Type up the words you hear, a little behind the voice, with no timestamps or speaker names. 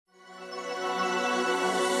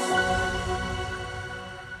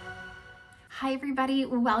Hi everybody,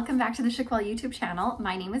 welcome back to the Chiquel YouTube channel.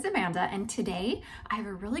 My name is Amanda and today I have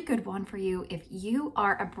a really good one for you if you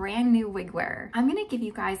are a brand new wig wearer. I'm gonna give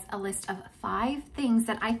you guys a list of 5 things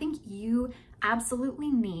that I think you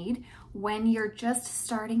absolutely need when you're just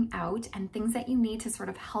starting out and things that you need to sort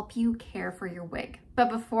of help you care for your wig.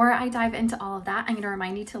 But before I dive into all of that, I'm going to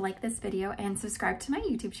remind you to like this video and subscribe to my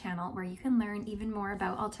YouTube channel where you can learn even more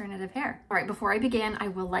about alternative hair. All right, before I begin, I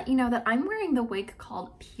will let you know that I'm wearing the wig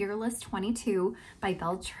called Peerless 22 by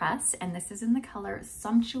Belle Tress, and this is in the color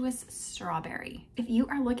Sumptuous Strawberry. If you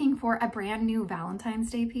are looking for a brand new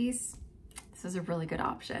Valentine's Day piece, this is a really good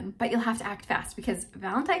option, but you'll have to act fast because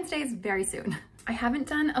Valentine's Day is very soon. I haven't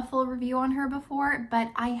done a full review on her before,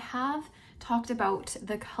 but I have talked about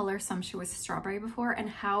the color Sumptuous Strawberry before and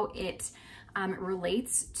how it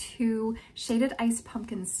relates to Shaded Ice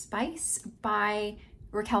Pumpkin Spice by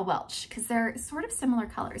Chiquel Wigs, because they're sort of similar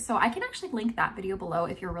colors. So I can actually link that video below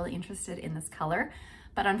if you're really interested in this color,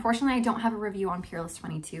 but unfortunately I don't have a review on Peerless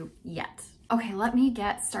 22 yet. Okay, let me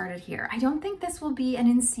get started here. I don't think this will be an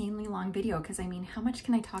insanely long video because I mean, how much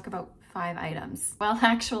can I talk about 5 items? Well,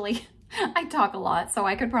 actually, I talk a lot, so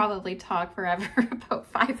I could probably talk forever about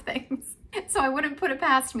 5 things. So I wouldn't put it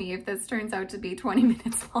past me if this turns out to be 20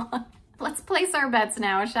 minutes long. Let's place our bets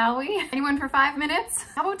now, shall we? Anyone for 5 minutes?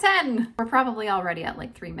 How about 10? We're probably already at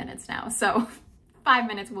like 3 minutes now, so 5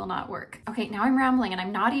 minutes will not work. Okay, now I'm rambling and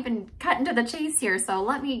I'm not even cutting to the chase here, so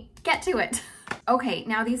let me get to it. Okay,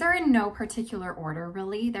 now these are in no particular order,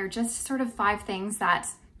 really. They're just sort of 5 things that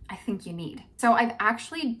I think you need. So I've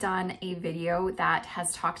actually done a video that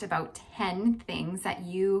has talked about 10 things that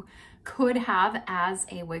you could have as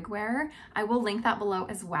a wig wearer. I will link that below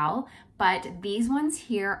as well, but these ones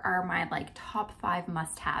here are my like top 5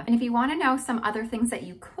 must-have. And if you want to know some other things that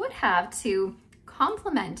you could have to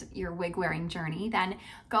complement your wig wearing journey, then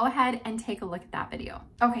go ahead and take a look at that video.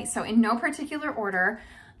 Okay, so in no particular order,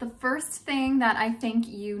 the first thing that I think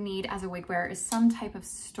you need as a wig wearer is some type of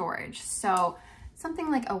storage. So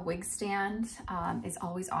something like a wig stand is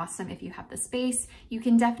always awesome if you have the space. You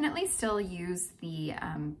can definitely still use the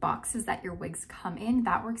boxes that your wigs come in.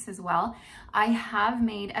 That works as well. I have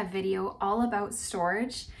made a video all about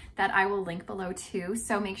storage that I will link below too.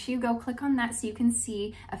 So make sure you go click on that so you can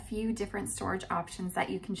see a few different storage options that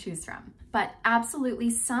you can choose from. But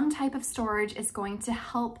absolutely some type of storage is going to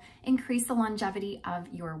help increase the longevity of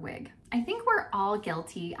your wig. I think we're all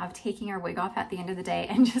guilty of taking our wig off at the end of the day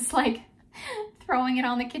and just like throwing it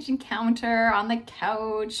on the kitchen counter, on the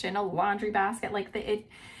couch, in a laundry basket. Like it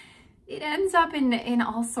ends up in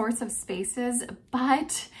all sorts of spaces,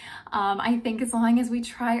 but I think as long as we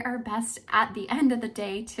try our best at the end of the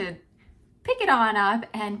day to pick it on up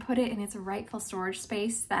and put it in its rightful storage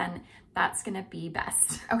space, then that's gonna be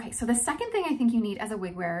best. Okay, so the second thing I think you need as a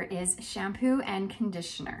wig wearer is shampoo and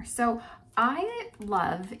conditioner. So I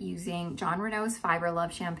love using Jon Renau's Fiber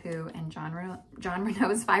Love shampoo and Jon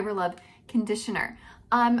Renau's Fiber Love conditioner.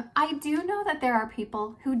 I do know that there are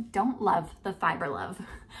people who don't love the Fiber Love,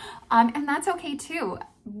 and that's okay too.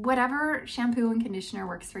 Whatever shampoo and conditioner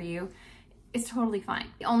works for you is totally fine.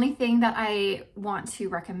 The only thing that I want to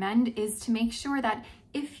recommend is to make sure that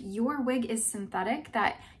if your wig is synthetic,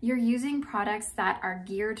 that you're using products that are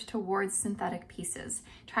geared towards synthetic pieces.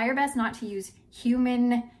 Try your best not to use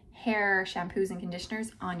human hair shampoos and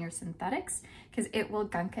conditioners on your synthetics because it will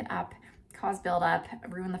gunk it up, cause buildup,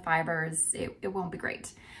 ruin the fibers. It won't be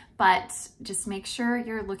great. But just make sure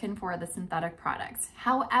you're looking for the synthetic products.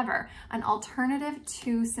 However, an alternative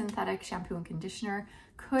to synthetic shampoo and conditioner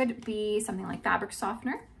could be something like fabric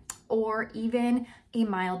softener, or even a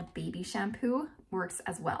mild baby shampoo works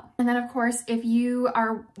as well. And then of course, if you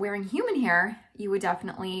are wearing human hair, you would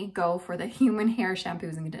definitely go for the human hair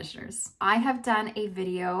shampoos and conditioners. I have done a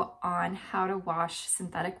video on how to wash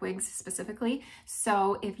synthetic wigs specifically.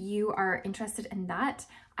 So if you are interested in that,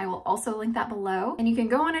 I will also link that below, and you can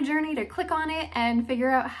go on a journey to click on it and figure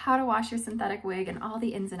out how to wash your synthetic wig and all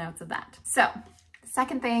the ins and outs of that. So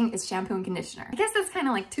second thing is shampoo and conditioner. I guess that's kind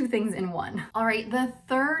of like 2 things in one. All right, the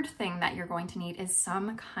third thing that you're going to need is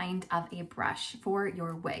some kind of a brush for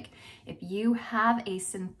your wig. If you have a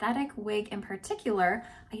synthetic wig in particular,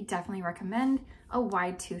 I definitely recommend a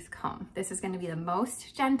wide tooth comb. This is going to be the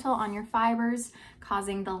most gentle on your fibers,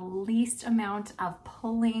 causing the least amount of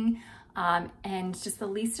pulling and just the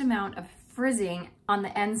least amount of frizzing on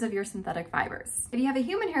the ends of your synthetic fibers. If you have a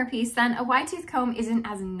human hair piece, then a wide tooth comb isn't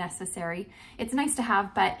as necessary. It's nice to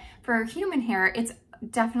have, but for human hair, it's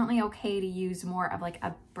definitely okay to use more of like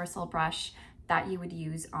a bristle brush that you would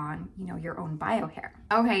use on, you know, your own bio hair.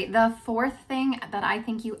 Okay, the fourth thing that I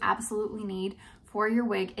think you absolutely need for your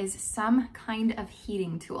wig is some kind of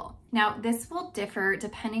heating tool. Now, this will differ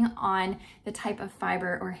depending on the type of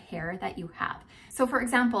fiber or hair that you have. So for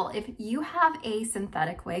example, if you have a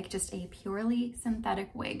synthetic wig, just a purely synthetic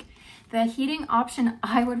wig, the heating option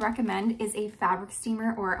I would recommend is a fabric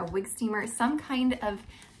steamer or a wig steamer, some kind of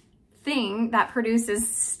thing that produces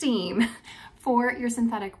steam for your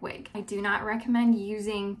synthetic wig. I do not recommend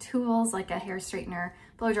using tools like a hair straightener,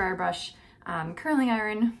 blow dryer brush, curling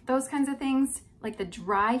iron, those kinds of things, like the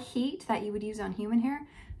dry heat that you would use on human hair.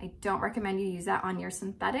 I don't recommend you use that on your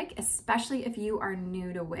synthetic, especially if you are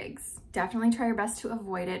new to wigs. Definitely try your best to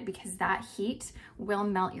avoid it because that heat will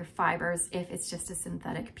melt your fibers if it's just a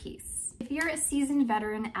synthetic piece. If you're a seasoned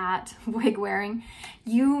veteran at wig wearing,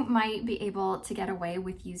 you might be able to get away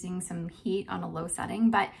with using some heat on a low setting,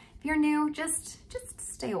 but if you're new, just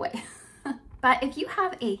stay away. But if you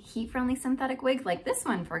have a heat-friendly synthetic wig, like this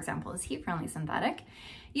one, for example, is heat-friendly synthetic,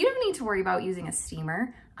 you don't need to worry about using a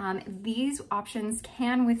steamer. These options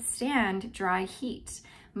can withstand dry heat.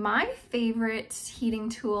 My favorite heating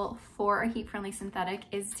tool for a heat-friendly synthetic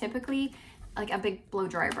is typically like a big blow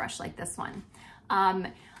dryer brush like this one.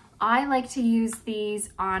 I like to use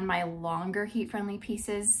these on my longer heat-friendly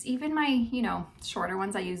pieces, even my, shorter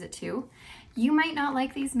ones, I use it too. You might not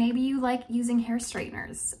like these. Maybe you like using hair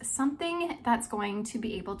straighteners, something that's going to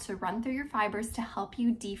be able to run through your fibers to help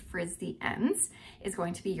you defrizz the ends is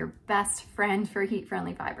going to be your best friend for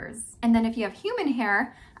heat-friendly fibers. And then if you have human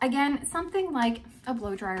hair, again, something like a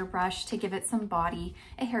blow dryer brush to give it some body,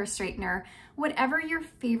 a hair straightener, whatever your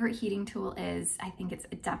favorite heating tool is, I think it's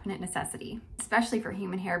a definite necessity, especially for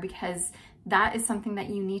human hair because that is something that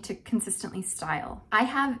you need to consistently style. I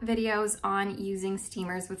have videos on using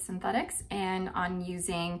steamers with synthetics and on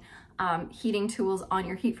using heating tools on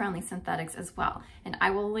your heat-friendly synthetics as well. And I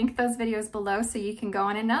will link those videos below so you can go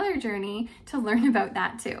on another journey to learn about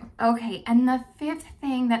that too. Okay, and the fifth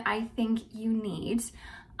thing that I think you need,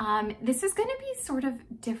 this is gonna be sort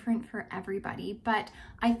of different for everybody, but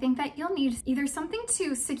I think that you'll need either something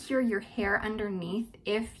to secure your hair underneath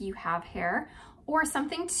if you have hair, or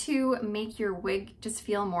something to make your wig just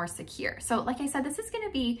feel more secure. So like I said, this is gonna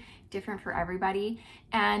be different for everybody,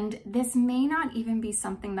 and this may not even be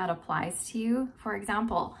something that applies to you. For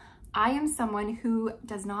example, I am someone who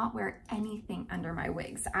does not wear anything under my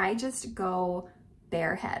wigs. I just go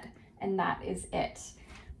bare head, and that is it.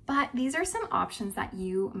 But these are some options that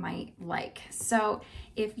you might like. So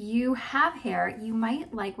if you have hair, you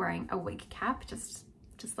might like wearing a wig cap, just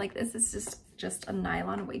like this. It's just a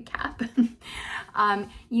nylon wig cap.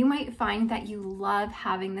 You might find that you love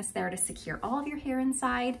having this there to secure all of your hair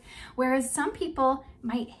inside, whereas some people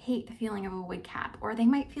might hate the feeling of a wig cap, or they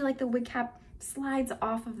might feel like the wig cap slides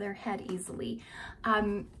off of their head easily.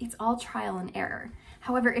 It's all trial and error.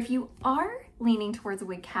 However, if you are leaning towards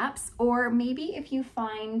wig caps, or maybe if you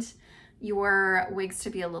find your wigs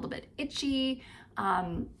to be a little bit itchy,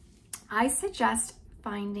 I suggest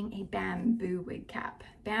finding a bamboo wig cap.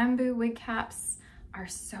 Bamboo wig caps are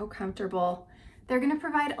so comfortable. They're gonna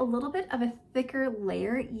provide a little bit of a thicker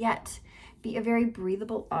layer, yet be a very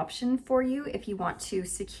breathable option for you if you want to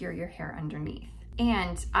secure your hair underneath.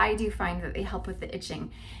 And I do find that they help with the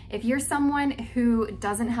itching. If you're someone who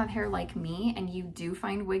doesn't have hair like me and you do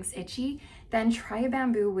find wigs itchy, then try a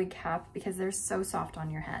bamboo wig cap because they're so soft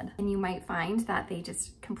on your head. And you might find that they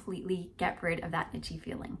just completely get rid of that itchy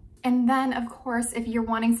feeling. And then of course, if you're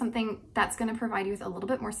wanting something that's gonna provide you with a little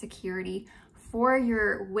bit more security for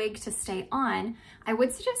your wig to stay on, I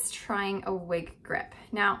would suggest trying a wig grip.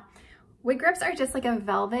 Now, wig grips are just like a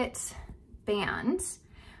velvet band.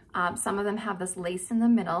 Some of them have this lace in the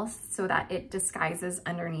middle so that it disguises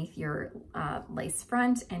underneath your lace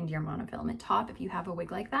front and your monofilament top if you have a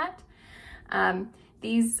wig like that.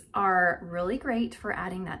 These are really great for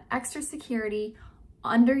adding that extra security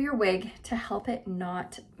under your wig to help it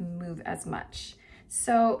not move as much.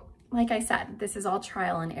 So like I said, this is all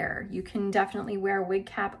trial and error. You can definitely wear a wig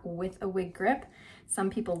cap with a wig grip. Some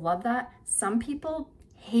people love that. Some people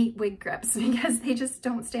hate wig grips because they just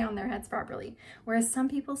don't stay on their heads properly, whereas some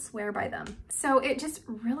people swear by them. So it just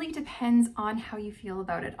really depends on how you feel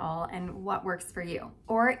about it all and what works for you.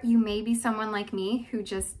 Or you may be someone like me who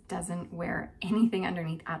just doesn't wear anything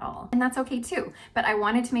underneath at all, and that's okay too. But I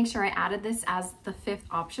wanted to make sure I added this as the fifth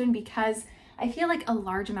option because I feel like a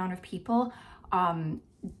large amount of people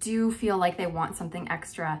do feel like they want something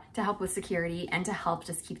extra to help with security and to help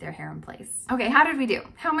just keep their hair in place. Okay, how did we do?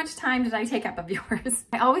 How much time did I take up of yours?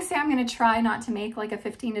 I always say I'm gonna try not to make like a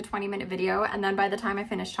 15 to 20 minute video, and then by the time I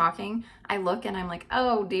finish talking, I look and I'm like,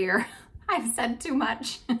 oh dear, I've said too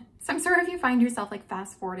much. So I'm sorry if you find yourself like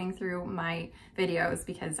fast forwarding through my videos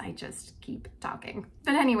because I just keep talking.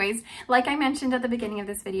 But anyways, like I mentioned at the beginning of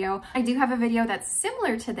this video, I do have a video that's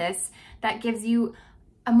similar to this that gives you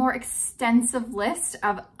a more extensive list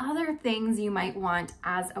of other things you might want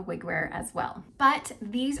as a wig wearer as well. But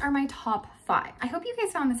these are my top 5. I hope you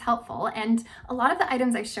guys found this helpful, and a lot of the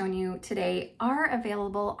items I've shown you today are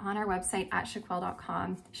available on our website at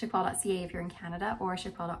chiquel.com, chiquel.ca if you're in Canada, or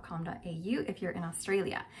chiquel.com.au if you're in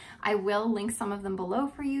Australia. I will link some of them below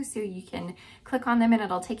for you so you can click on them and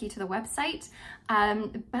it'll take you to the website.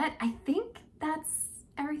 But I think that's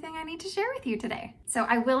everything I need to share with you today. So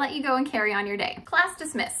I will let you go and carry on your day. Class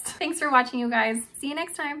dismissed. Thanks for watching, you guys. See you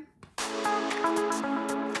next time.